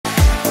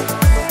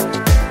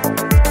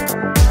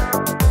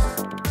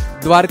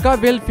Dwarka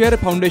welfare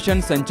foundation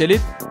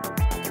संचलित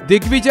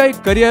Digvijay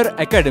career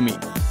academy,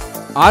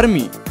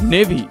 army,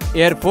 navy,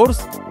 air force,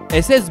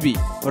 SSB,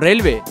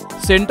 railway,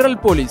 central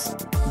police,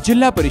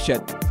 जिल्हा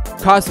परिषद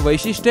खास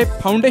वैशिष्ट्ये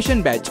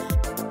फाउंडेशन बॅच,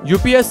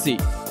 यूपीएससी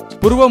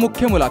पूर्व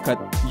मुख्य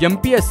मुलाखत,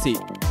 एमपीएससी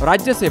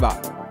राज्यसेवा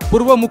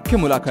पूर्व मुख्य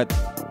मुलाखत,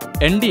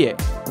 एनडीए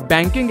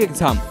बँकिंग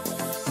एक्झाम,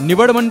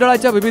 निवड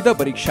मंडळाच्या विविध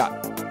परीक्षा।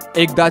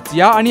 एकदाच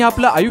या आणि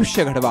आपलं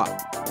आयुष्य घडवा।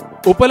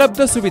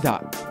 उपलब्ध सुविधा: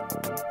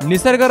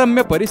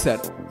 निसर्गरम्य परिसर,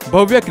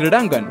 भव्य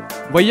क्रीडांगण,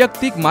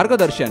 वैयक्तिक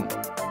मार्गदर्शन,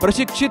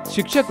 प्रशिक्षित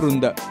शिक्षक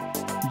वृंद,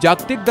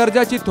 जागतिक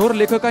दर्जाची थोर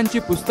लेखकांची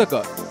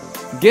पुस्तकं,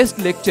 गेस्ट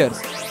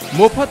लेक्चर्स,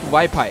 मोफत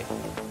वायफाय,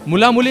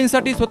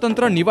 मुलामुलींसाठी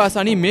स्वतंत्र निवास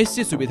आणि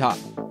मेसची सुविधा,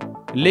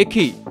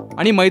 लेखी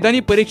आणि मैदानी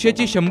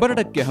परीक्षेची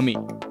 100% हमी।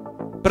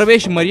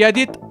 प्रवेश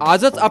मर्यादित।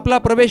 आजच आपला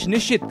प्रवेश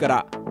निश्चित करा।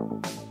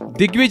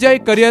 दिग्विजय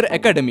करियर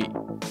अकॅडमी,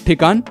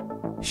 ठिकाण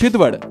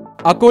शिदवड,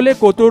 अकोले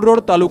कोथरूड रोड,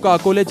 तालुका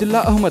अकोले,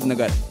 जिल्हा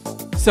अहमदनगर।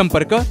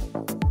 संपर्क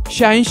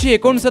 86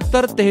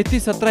 69 33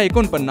 17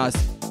 49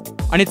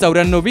 आणि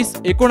 94 20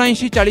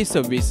 79 40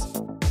 26।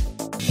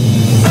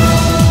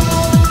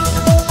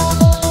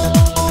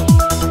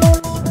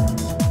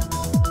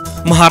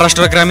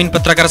 महाराष्ट्र ग्रामीण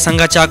पत्रकार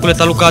संघाच्या अकोले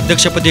तालुका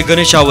अध्यक्षपदी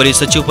गणेश आवले,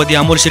 सचिवपदी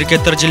अमोल शिर्के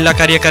तर जिल्हा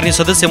कार्यकारिणी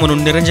सदस्य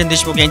म्हणून निरंजन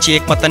देशमुख यांची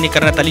एकमताने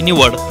करण्यात आली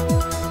निवड।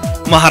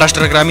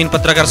 महाराष्ट्र ग्रामीण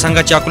पत्रकार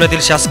संघाच्या अकोल्यातील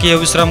शासकीय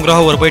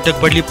विश्रामगृहावर बैठक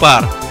पडली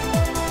पार।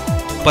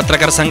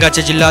 पत्रकार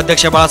संघाचे जिल्हा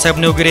अध्यक्ष बाळासाहेब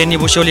नेवगिरे यांनी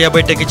भूषवले या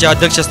बैठकीचे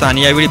अध्यक्षस्थान।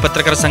 यावेळी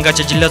पत्रकार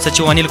संघाचे जिल्हा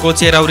सचिव अनिल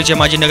कोळसे, राहुरीचे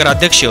माजी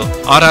नगराध्यक्ष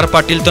आर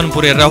पाटील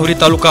तनपुरे, राहुरी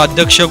तालुका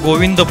अध्यक्ष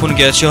गोविंद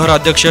फुनगे, शहर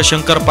अध्यक्ष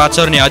शंकर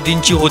पाचरणे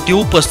आदींची होती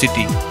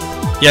उपस्थिती।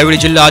 यावेळी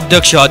जिल्हा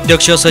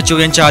अध्यक्ष सचिव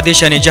यांच्या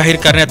आदेशाने जाहीर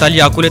करण्यात आली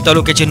अकोले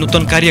तालुक्याचे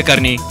नूतन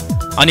कार्यकारिणी।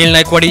 अनिल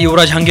नायकवाडी,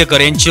 युवराज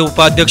हंगेकर यांचे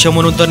उपाध्यक्ष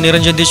म्हणून तर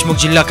निरंजन देशमुख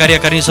जिल्हा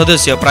कार्यकारिणी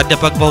सदस्य,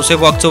 प्राध्यापक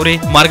भाऊसाहेब वागचौरे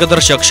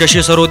मार्गदर्शक,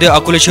 शशी सरोदे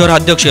अकोले शहर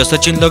अध्यक्ष,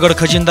 सचिन लगड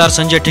खजिनदार,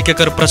 संजय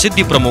ठिकेकर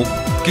प्रसिद्धी प्रमुख,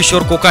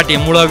 किशोर कोकाटे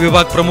मुळा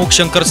विभाग प्रमुख,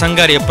 शंकर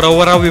संगारे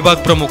प्रवरा विभाग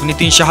प्रमुख,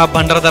 नितीन शहा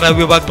भंडारदरा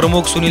विभाग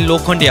प्रमुख, सुनील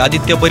लोखंडे,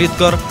 आदित्य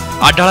बरीतकर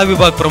आढाळा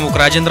विभाग प्रमुख,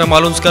 राजेंद्र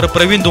मालुंजकर,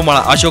 प्रवीण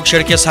धुमाळा, अशोक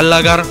शेळके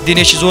सल्लागार,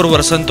 दिनेश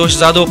जोरवर, संतोष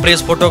जाधव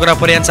प्रेस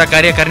फोटोग्राफर यांचा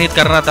कार्यकारिणीत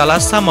करण्यात आला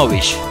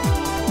समावेश।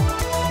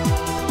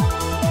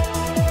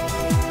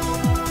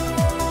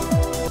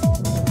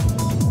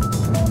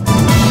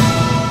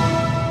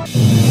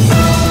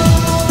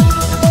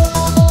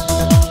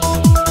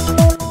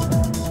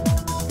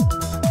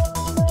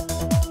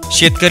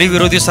 शेतकरी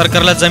विरोधी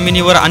सरकारला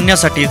जमिनीवर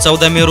आणण्यासाठी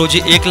 14 मे रोजी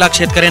 1 लाख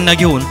शेतकऱ्यांना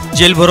घेऊन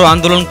जेलभरो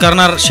आंदोलन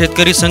करणार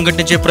शेतकरी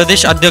संघटनेचे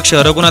प्रदेश अध्यक्ष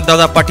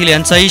रघुनाथदादा पाटील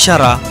यांचा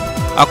इशारा।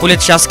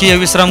 अकोल्यात शासकीय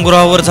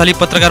विश्रामगृहावर झाली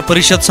पत्रकार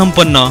परिषद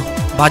संपन्न।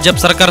 भाजप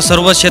सरकार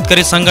सर्व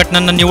शेतकरी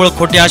संघटनांना निव्वळ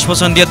खोटे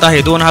आश्वासन देत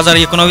आहे।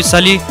 2019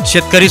 साली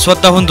शेतकरी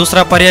स्वतःहून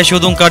दुसरा पर्याय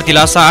शोधून काढतील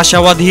असा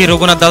आशावादही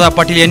रघुनाथदादा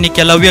पाटील यांनी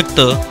केला व्यक्त।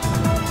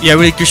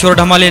 यावेळी किशोर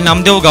ढमाले,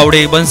 नामदेव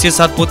गावडे, बनसी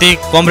सातपुते,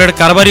 कॉम्रेड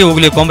कारभारी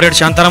ओगले, कॉम्रेड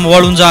शांताराम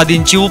वाळुंजा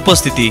आदींची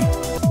उपस्थिती।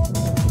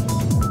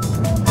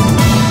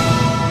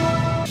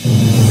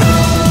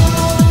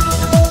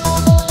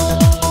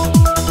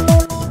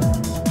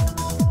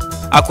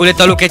 अकोले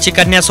तालुक्याची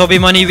कन्या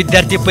स्वाभिमानी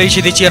विद्यार्थी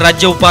परिषदेची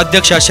राज्य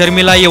उपाध्यक्षा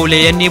शर्मिला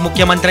येवले यांनी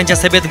मुख्यमंत्र्यांच्या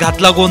सभेत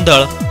घातला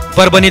गोंधळ।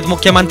 परभणीत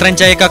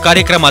मुख्यमंत्र्यांच्या एका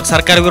कार्यक्रमात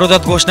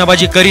सरकारविरोधात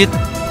घोषणाबाजी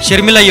करीत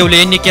शर्मिला येवले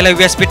यांनी केला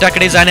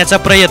व्यासपीठाकडे जाण्याचा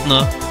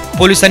प्रयत्न।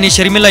 पोलिसांनी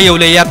शर्मिला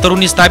येवले या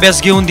तरुणीस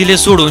ताब्यात घेऊन दिले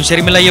सोडून।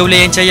 शर्मिला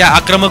येवले यांच्या या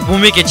आक्रमक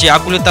भूमिकेची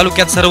अकोले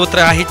तालुक्यात सर्वत्र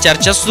आहे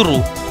चर्चा सुरू।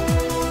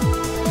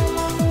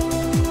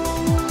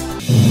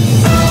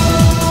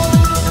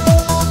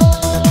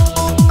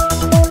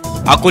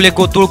 अकोले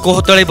कोथरूड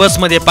कोहतळे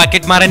बसमध्ये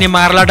पाकिटमाराने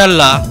मारला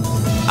डल्ला।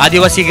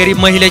 आदिवासी गरीब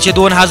महिलेचे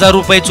 2000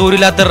 रुपये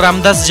चोरीला तर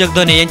रामदास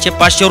जगधने यांचे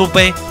 500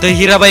 रुपये तर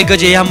हिराबाई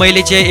गजे या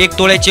महिलेचे 1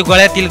 तोळ्याचे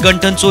गळ्यातील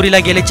गंठण चोरीला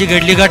गेल्याची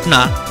घडली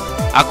घटना।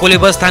 अकोले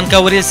बस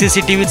स्थानकावरील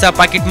सीसीटीव्हीचा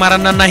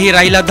पाकिटमारांना नाही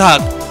राहिला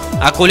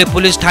धाक। अकोले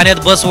पोलीस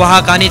ठाण्यात बस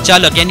वाहक आणि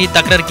चालक यांनी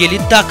तक्रार केली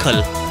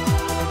दाखल।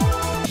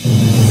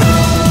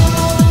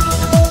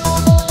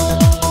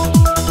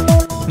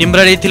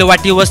 निमरड येथील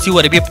वाटी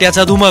वस्तीवर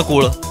बिबट्याचा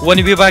धुमाकूळ। वन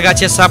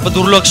विभागाचे साप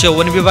दुर्लक्ष।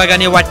 वन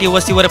विभागाने वाटी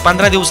वस्तीवर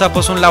 15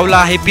 दिवसापासून लावला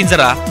आहे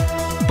पिंजरा,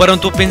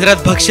 परंतु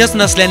पिंजऱ्यात भक्ष्यच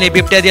नसल्याने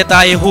बिबट्या देत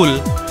आहे हुल।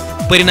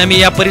 परिणामी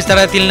या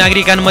परिसरातील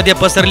नागरिकांमध्ये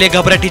पसरले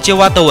घबराटीचे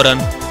वातावरण।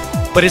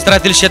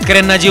 परिसरातील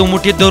शेतकऱ्यांना जीव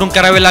मुठीत धरून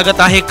करावे लागत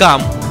आहे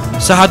काम।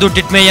 सहादू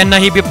टिटमे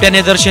यांनाही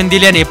बिबट्याने दर्शन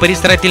दिल्याने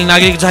परिसरातील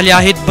नागरिक झाले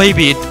आहेत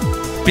भयभीत।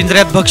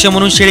 पिंजऱ्यात भक्ष्य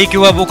म्हणून शेळी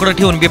किंवा बोकडं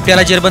ठेवून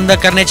बिबट्याला जेरबंद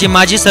करण्याची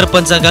माजी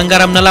सरपंच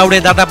गंगाराम नलावडे,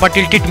 दादा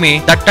पाटील टिटमे,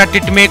 दत्ता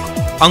टिटमे,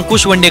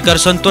 अंकुश वंडेकर,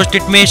 संतोष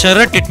टिटमे,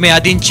 शरद टिटमे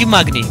आदींची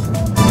मागणी।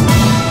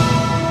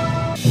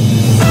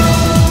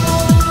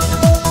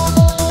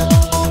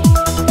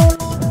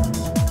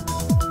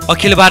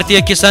 अखिल भारतीय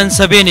किसान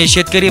सभेने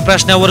शेतकरी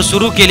प्रश्नावर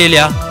सुरू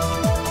केलेल्या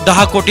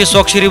 10 कोटी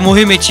स्वाक्षरी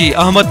मोहिमेची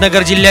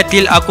अहमदनगर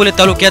जिल्ह्यातील अकोले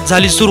तालुक्यात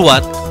झाली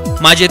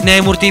सुरुवात। माजी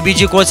न्यायमूर्ती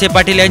बीजी कोळसे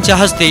पाटील यांच्या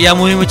हस्ते या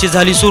मोहिमेची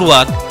झाली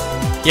सुरुवात।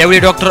 यावेळी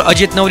डॉक्टर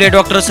अजित नवले,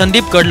 डॉक्टर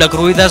संदीप कडलक,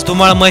 रोहिदास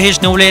धुमाळ, महेश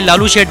नवले,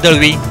 लालू शेठ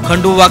दळवी,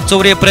 खंडू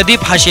वागचौरे,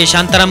 प्रदीप हाशे,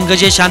 शांताराम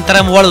गजे,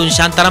 शांताराम वाळून,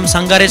 शांताराम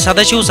संगारे,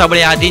 सदाशिव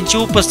साबळे आदींची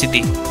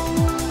उपस्थिती.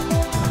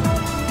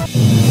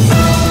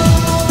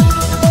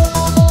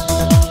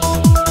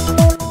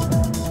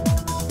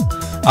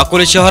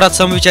 अकोले शहरात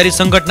समविचारी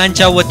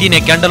संघटनांच्या वतीने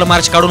कॅन्डल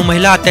मार्च काढून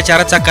महिला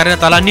अत्याचाराचा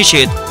करण्यात आला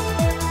निषेध.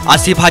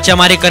 आसिफ हाच्या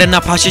मारेकऱ्यांना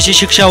फाशीची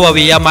शिक्षा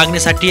व्हावी या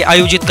मागणीसाठी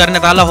आयोजित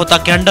करण्यात आला होता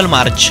कॅन्डल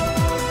मार्च.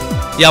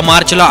 या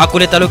मार्चला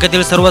अकोले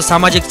तालुक्यातील सर्व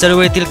सामाजिक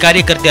चळवळीतील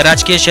कार्यकर्ते,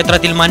 राजकीय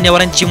क्षेत्रातील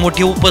मान्यवरांची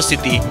मोठी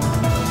उपस्थिती.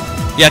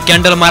 या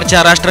कॅन्डल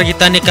मार्चच्या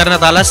राष्ट्रगीताने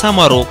करण्यात आला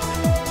समारोप.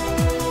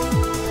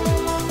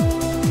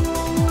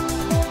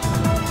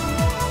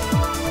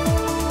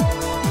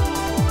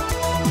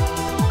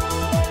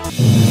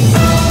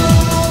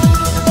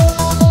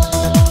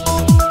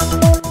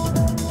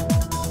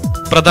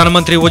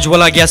 प्रधानमंत्री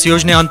उज्ज्वला गॅस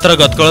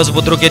योजनेअंतर्गत कळस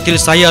बुद्रुक येथील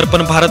साई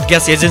अर्पण भारत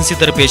गॅस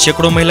एजन्सीतर्फे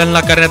शेकडो महिलांना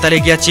करण्यात आले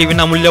गॅसचे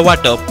विनामूल्य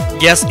वाटप.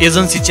 गॅस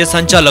एजन्सीचे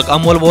संचालक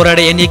अमोल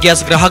बोराडे यांनी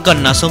गॅस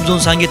ग्राहकांना समजून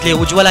सांगितले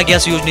उज्ज्वला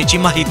गॅस योजनेची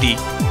माहिती.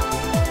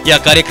 या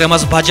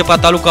कार्यक्रमास भाजपा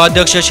तालुका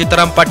अध्यक्ष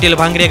सीताराम पाटील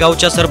भांगरे,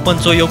 गावच्या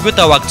सरपंच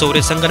योग्यता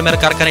वागचौरे, संगमनेर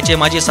कारखान्याचे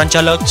माजी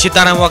संचालक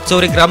सीताराम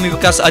वागचौरे,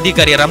 ग्रामविकास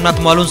अधिकारी रामनाथ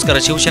मालुंजकर,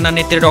 शिवसेना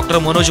नेते डॉक्टर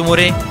मनोज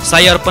मोरे,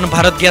 साई अर्पण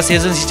भारत गॅस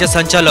एजन्सीचे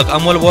संचालक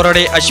अमोल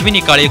बोराडे, अश्विनी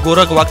काळे,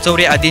 गोरख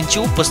वागचौरे आदींची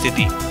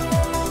उपस्थिती.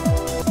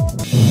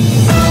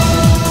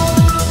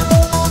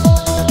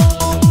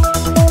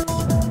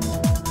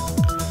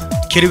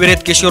 खिरविरेत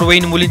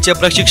किशोरवयीन मुलींचे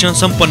प्रशिक्षण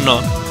संपन्न.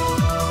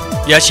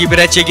 या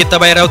शिबिराचे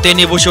गीताबाई राऊत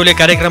यांनी भूषवले.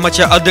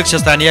 कार्यक्रमाच्या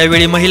अध्यक्षस्थानी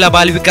यावेळी महिला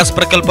बाल विकास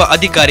प्रकल्प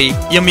अधिकारी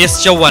MS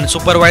Chavan,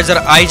 supervisor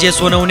IJ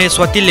Sonawane,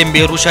 Swati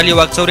लिंबे, Rushali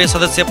Waghchaure,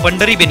 सदस्य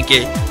पंढरी बेनके,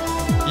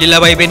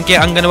 लीलाबाई बेनके,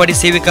 अंगणवाडी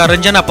सेविका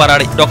रंजना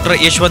पराड, डॉक्टर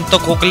यशवंत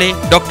खोकले,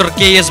 डॉक्टर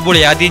KS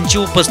बुळे आदींची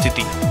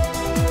उपस्थिती.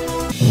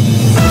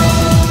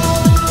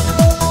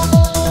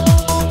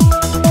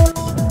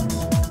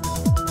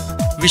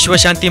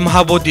 विश्वशांती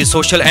Mahabodhi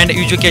social and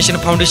education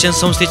foundation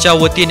संस्थेच्या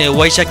वतीने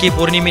वैशाखी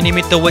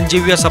पौर्णिमेनिमित्त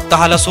वनजीव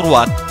सप्ताहाला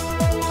सुरुवात.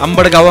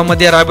 अंबड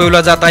गावामध्ये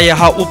राबविला जात आहे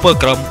हा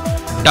उपक्रम.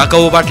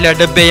 टाकाऊ बाटल्या,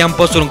 डब्बे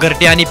यांपासून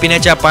घरटे आणि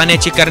पिण्याच्या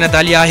पाण्याची करण्यात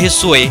आली आहे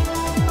सोय.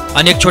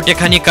 अनेक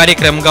छोटेखानी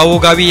कार्यक्रम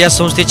गावोगावी या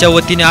संस्थेच्या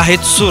वतीने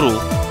आहेत सुरू.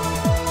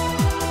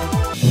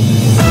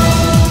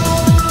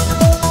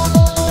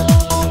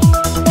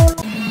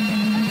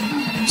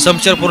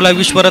 समशेरपूरला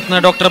विश्वरत्न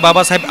डॉक्टर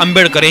बाबासाहेब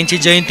आंबेडकर यांची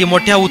जयंती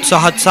मोठ्या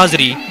उत्साहात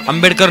साजरी.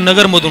 आंबेडकर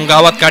नगरमधून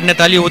गावात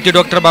काढण्यात आली होती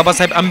डॉक्टर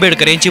बाबासाहेब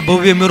आंबेडकर यांची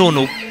भव्य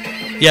मिरवणूक.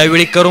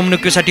 यावेळी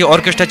करमणुकीसाठी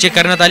ऑर्केस्ट्राचे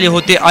करण्यात आले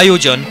होते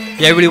आयोजन.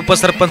 यावेळी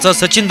उपसरपंच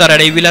सचिन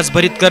दराडे, विलास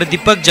भरितकर,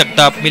 दीपक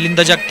जगताप,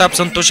 मिलिंद जगताप,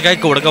 संतोष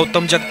गायकवाड,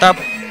 गौतम जगताप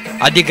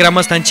आदी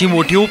ग्रामस्थांची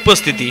मोठी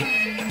उपस्थिती.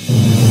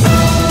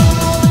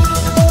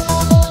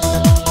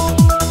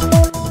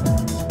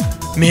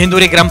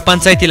 मेहेंदुरी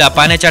ग्रामपंचायतीला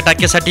पाण्याच्या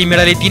टाकीसाठी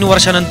मिळाली 3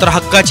 वर्षानंतर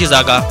हक्काची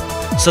जागा.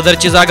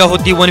 सदरची जागा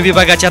होती वन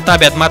विभागाच्या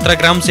ताब्यात, मात्र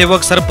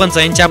ग्रामसेवक सरपंच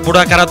यांच्या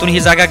पुढाकारातून ही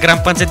जागा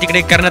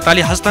ग्रामपंचायतीकडे करण्यात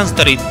आली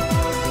हस्तांतरित.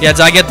 या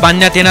जागेत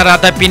बांधण्यात येणार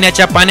आता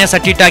पिण्याच्या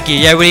पाण्यासाठी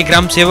टाकी. यावेळी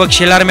ग्रामसेवक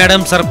शेलार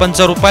मॅडम,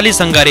 सरपंच रुपाली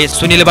संगारे,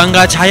 सुनील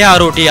बांगा, छाया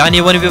आरोटे आणि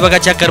वन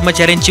विभागाच्या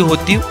कर्मचाऱ्यांची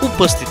होती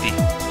उपस्थिती.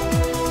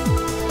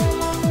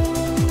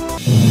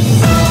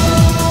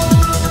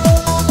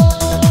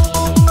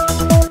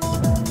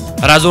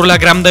 राजूरला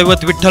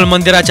ग्रामदैवत विठ्ठल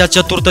मंदिराच्या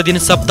चतुर्थ दिन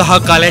सप्ताह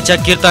काल्याच्या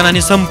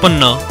कीर्तनाने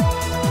संपन्न.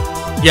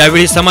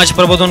 यावेळी समाज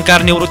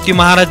प्रबोधनकार निवृत्ती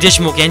महाराज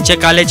देशमुख यांच्या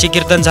काल्याचे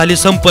कीर्तन झाले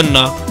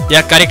संपन्न.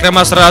 या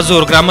कार्यक्रमास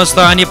राजूर ग्रामस्थ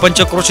आणि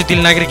पंचक्रोशीतील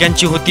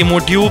नागरिकांची होती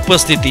मोठी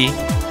उपस्थिती.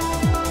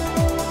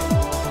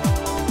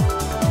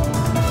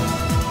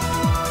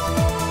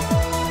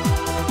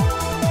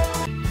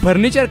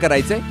 फर्निचर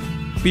करायचंय,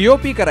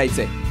 POP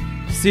करायचंय,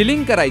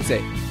 सीलिंग करायचंय,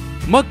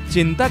 मग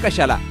चिंता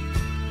कशाला.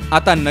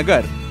 आता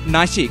नगर,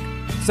 नाशिक,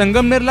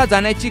 संगमनेरला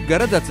जाण्याची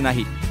गरजच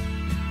नाही,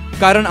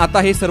 कारण आता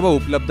हे सर्व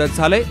उपलब्ध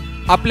झालंय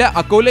आपल्या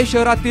अकोले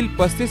शहरातील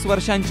 35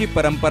 वर्षांची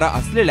परंपरा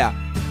असलेल्या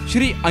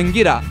श्री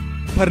अंगिरा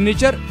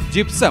फर्निचर,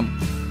 जिप्सम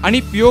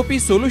आणि POP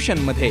सोल्युशन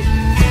मध्ये.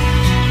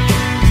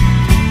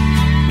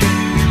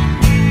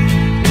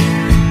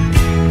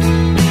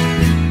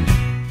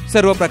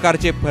 सर्व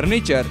प्रकारचे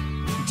furniture,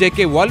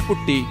 JK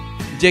wall putty,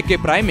 JK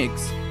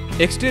प्राइमिक्स,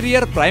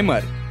 exterior primer,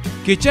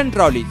 kitchen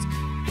trolleys,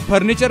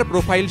 furniture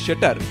profile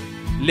shutter,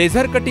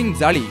 laser cutting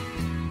जाळी,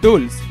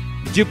 टूल्स,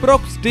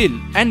 जिप्रोक स्टील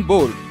अँड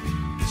बोर्ड,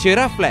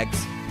 शेरा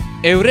फ्लॅक्स,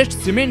 एव्हरेस्ट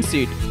सिमेंट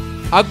सीट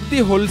अगदी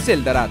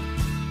होलसेल दरात.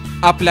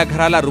 आपल्या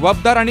घराला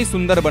रुबाबदार आणि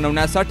सुंदर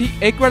बनवण्यासाठी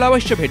एक वेळ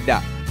अवश्य भेट द्या.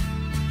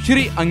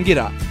 Shri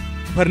Angira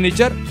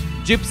furniture,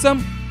 gypsum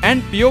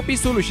and POP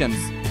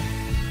solutions,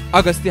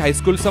 Agasti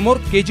high school समोर,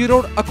 KG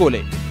रोड,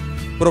 अकोले.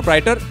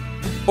 प्रोप्रायटर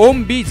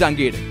ओम B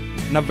जांगीड,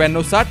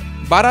 9960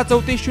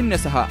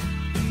 123406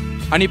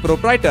 आणि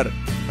प्रोप्रायटर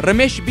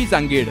रमेश B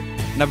जांगीड,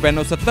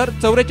 9970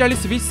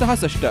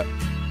 442066.